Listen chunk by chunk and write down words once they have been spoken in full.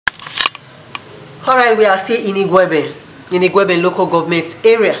Alright, we are still in Igueben local government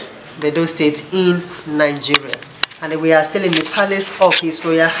area, Edo State in Nigeria. And we are still in the palace of His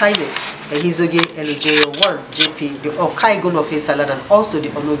Royal Highness Ehizogie Eluojierior I, JP, the Okaigun of Esan and also the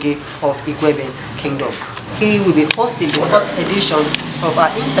Onogie of Igueben Kingdom. He will be hosting the first edition of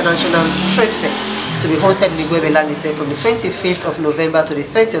our International Trade Fair to be hosted in Igueben land from the 25th of November to the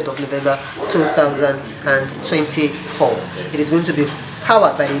 30th of November 2024. It is going to be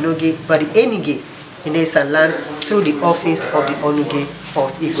powered by the Enigie in Esan land through the office of the Onogie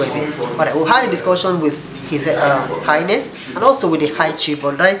of Igueben. Alright, we'll have a discussion with His Highness and also with the High Chief,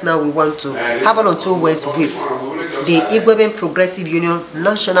 but right now we want to have one or two words with the Igueben Progressive Union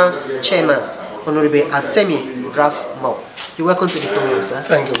National Chairman, Honorable Asemien RAPHMOORE. You're welcome to the program, sir.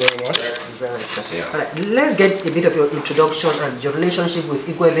 Thank you very much. Yeah. Alright, let's get a bit of your introduction and your relationship with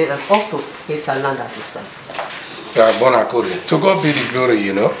Igueben and also Esan land assistance. Yeah, to God be the glory,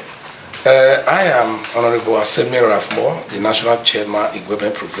 you know. I am Honorable Asemien RAPHMOORE, the National Chairman,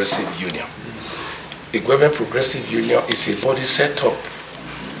 Igueben Progressive Union. Igueben Progressive Union is a body set up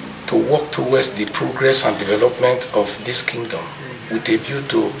to work towards the progress and development of this kingdom with a view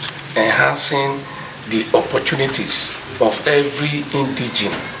to enhancing the opportunities of every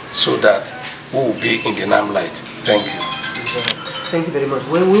indigene so that we will be in the limelight. Thank you. Thank you very much.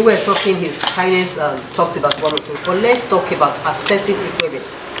 When we were talking, His Highness talked about one or two, but let's talk about assessing Igueben,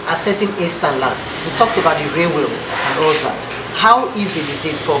 assessing Esan land. We talked about the railway and all that. How easy is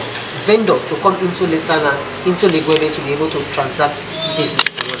it for vendors to come into Esan land, into Igueben to be able to transact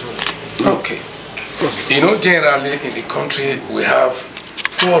business? Okay. You know, generally in the country we have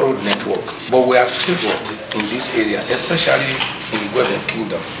poor road network, but we are favored in this area, especially in the Igueben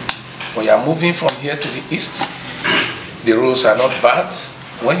Kingdom. When you are moving from here to the east, the roads are not bad.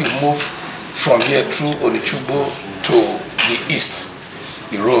 When you move from here through Onogie to the east,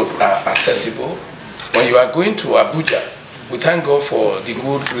 the roads are accessible. When you are going to Abuja, we thank God for the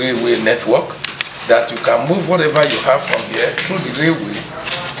good railway network that you can move whatever you have from here through the railway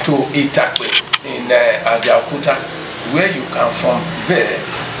to Itakwe in Ajaokuta, where you can from there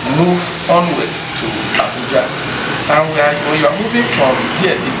move onward to Abuja. And when you are moving from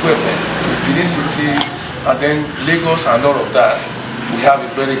here, Igueben, to Benin City, and then Lagos and all of that, we have a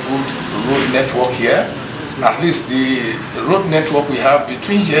very good road network here. At least the road network we have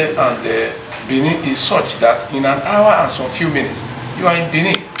between here and Benin is such that in an hour and some few minutes, you are in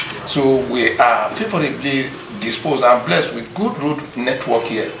Benin. So we are favorably disposed and blessed with good road network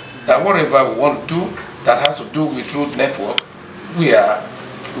here. That whatever we want to do that has to do with road network, we are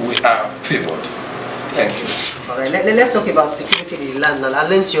favored. Thank you. All right, let's talk about security in the land. Now, I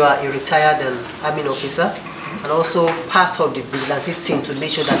learned you are a retired army officer and also part of the vigilante team to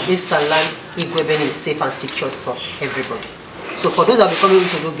make sure that Esan land, Igueben is safe and secured for everybody. So for those that are coming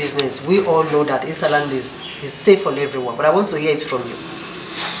to do business, we all know that Esan land is safe for everyone, but I want to hear it from you.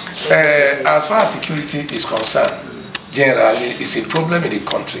 As far as security is concerned, generally it's a problem in the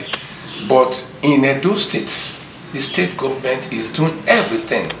country. But in Edo State, the state government is doing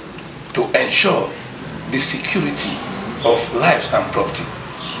everything to ensure the security of lives and property.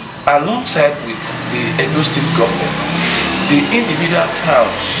 Alongside with the Edo State government, the individual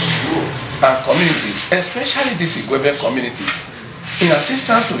towns and communities, especially this Igueben community, in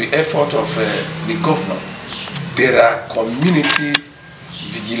assistance to the effort of the governor, there are community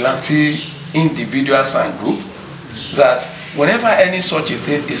vigilante individuals and groups that whenever any such a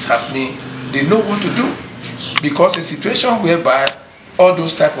thing is happening, they know what to do. Because a situation whereby all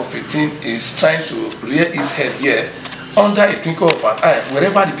those type of a thing is trying to rear its head here, under a twinkle of an eye,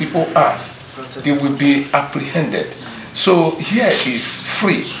 wherever the people are, they will be apprehended. So here is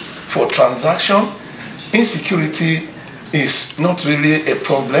free for transaction. Insecurity is not really a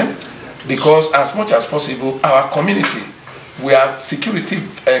problem because as much as possible, our community, we are security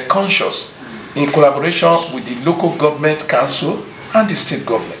conscious in collaboration with the local government council and the state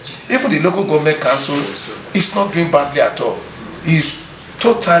government. Even the local government council is not doing badly at all. It's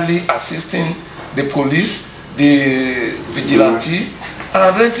totally assisting the police, the vigilante,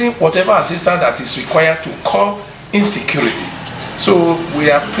 and rendering whatever assistance that is required to curb insecurity. So we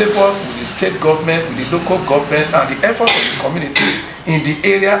are favored with the state government, with the local government, and the efforts of the community in the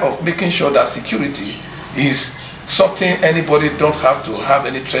area of making sure that security is something anybody don't have to have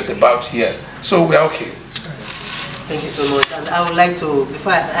any threat about here. So we are okay. Thank you so much. And I would like to,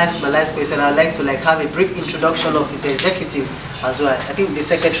 before I ask my last question, I would like to have a brief introduction of his executive as well. I think the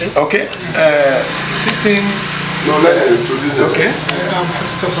secretary. Okay. Sitting. No, let me introduce you. Okay. I'm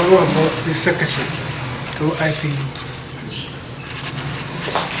the secretary to IPU.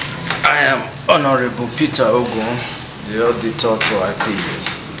 I am Honorable Peter Ogun, the auditor to IPU.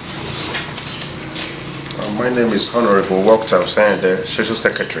 My name is Honorable Walter Sande, Social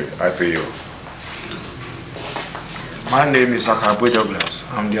Secretary, IPU. My name is Akabo Douglas.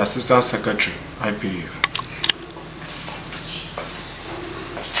 I'm the Assistant Secretary, IPU.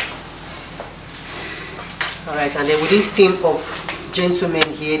 All right, and then with this team of gentlemen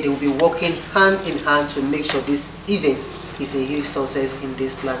here, they will be working hand in hand to make sure this event is a huge success in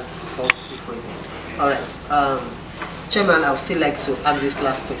this land of Igueben. All right, Chairman, I would still like to ask this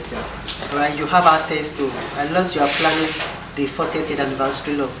last question. All right, you have access to, I learned you are planning the 40th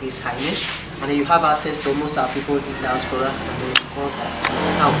anniversary of His Highness, and then you have access to most of our people in diaspora and all that.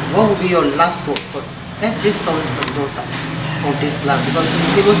 Now, what will be your last word for every sons and daughters of this land? Because you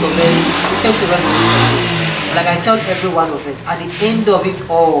see, most of us, we tend to run away. Like I tell every one of us, at the end of it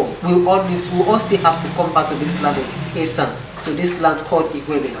all, we all still have to come back to this land of Esan, to this land called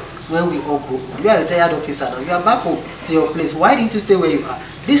Igueben, when we all go. You are a retired officer now, you are back home to your place. Why didn't you stay where you are?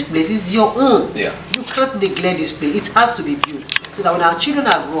 This place is your own. Yeah. You can't neglect this place. It has to be built, so that when our children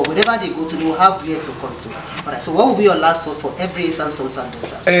are grown, wherever they go to, they will have where to come to. Alright, so what will be your last word for every Esan sons and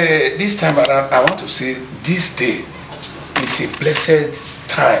daughters? This time around, I want to say this day is a blessed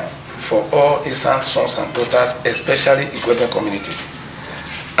time for all Esan sons and daughters, especially Igueben community.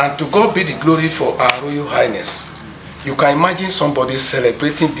 And to God be the glory for our Royal Highness. You can imagine somebody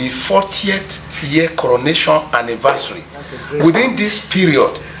celebrating the 40th year coronation anniversary. Within this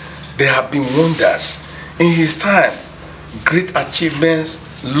period, there have been wonders. In his time, great achievements,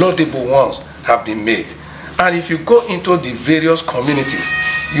 laudable ones have been made. And if you go into the various communities,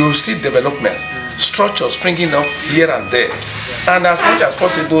 you will see developments, structures springing up here and there. And as much as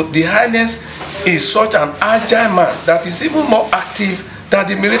possible, the Highness is such an agile man that is even more active than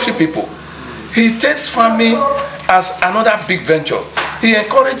the military people. He takes farming as another big venture. He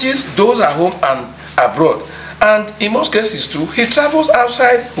encourages those at home and abroad. And in most cases too, he travels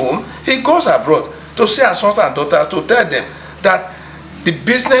outside home, he goes abroad to see our sons and daughters, to tell them that the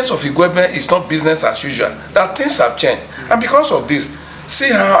business of Igueben is not business as usual, that things have changed. And because of this,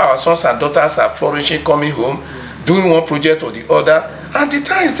 see how our sons and daughters are flourishing, coming home, doing one project or the other, and the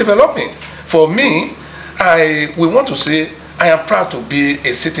time is developing. For me, we want to say I am proud to be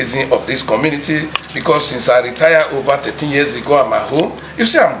a citizen of this community, because since I retired over 13 years ago, I'm at home. You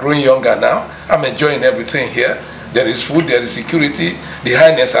see, I'm growing younger now. I'm enjoying everything here. There is food, there is security. The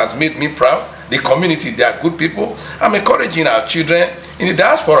Highness has made me proud. The community, they are good people. I'm encouraging our children in the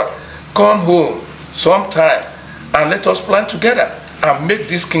diaspora, come home sometime and let us plan together and make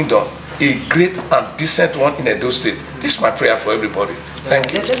this kingdom a great and decent one in Edo State. This is my prayer for everybody.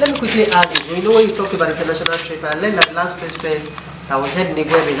 Thank you. Let me quickly add it. You know, when you talk about international trade fair, I learned that last trade fair that was held in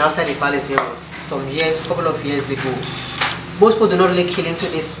Igueben outside the palace here some years, couple of years ago. Most people do not really kill into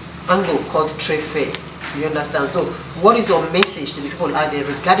this angle called trade fair. You understand? So, what is your message to the people out there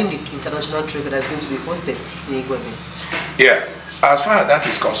regarding the international trade fair that is going to be hosted in Igueben? Yeah, as far as that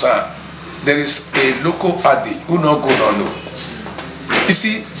is concerned, there is a local adage, Onogie no no. You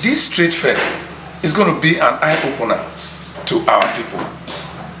see, this trade fair is going to be an eye-opener to our people,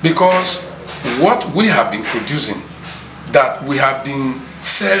 because what we have been producing, that we have been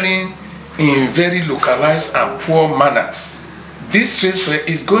selling in very localized and poor manner, this trade fair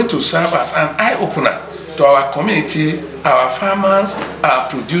is going to serve as an eye-opener to our community, our farmers, our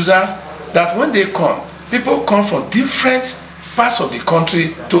producers, that when they come, people come from different parts of the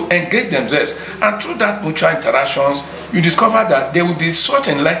country to engage themselves, and through that mutual interactions, you discover that there will be such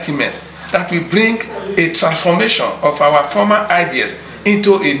enlightenment that will bring a transformation of our former ideas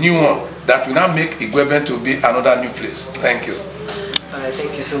into a new one that will now make Igueben to be another new place. Thank you.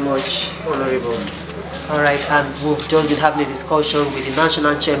 Thank you so much, Honorable. All right, and we've just been having a discussion with the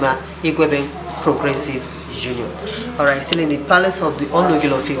National Chairman, Igueben Progressive Union. All right, still in the palace of the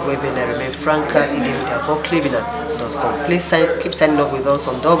Onogie of Igueben, I remain Franca Idemida for Clevenard.com. Please keep signing up with us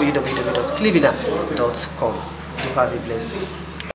on www.clevenard.com. Do have a blessed day.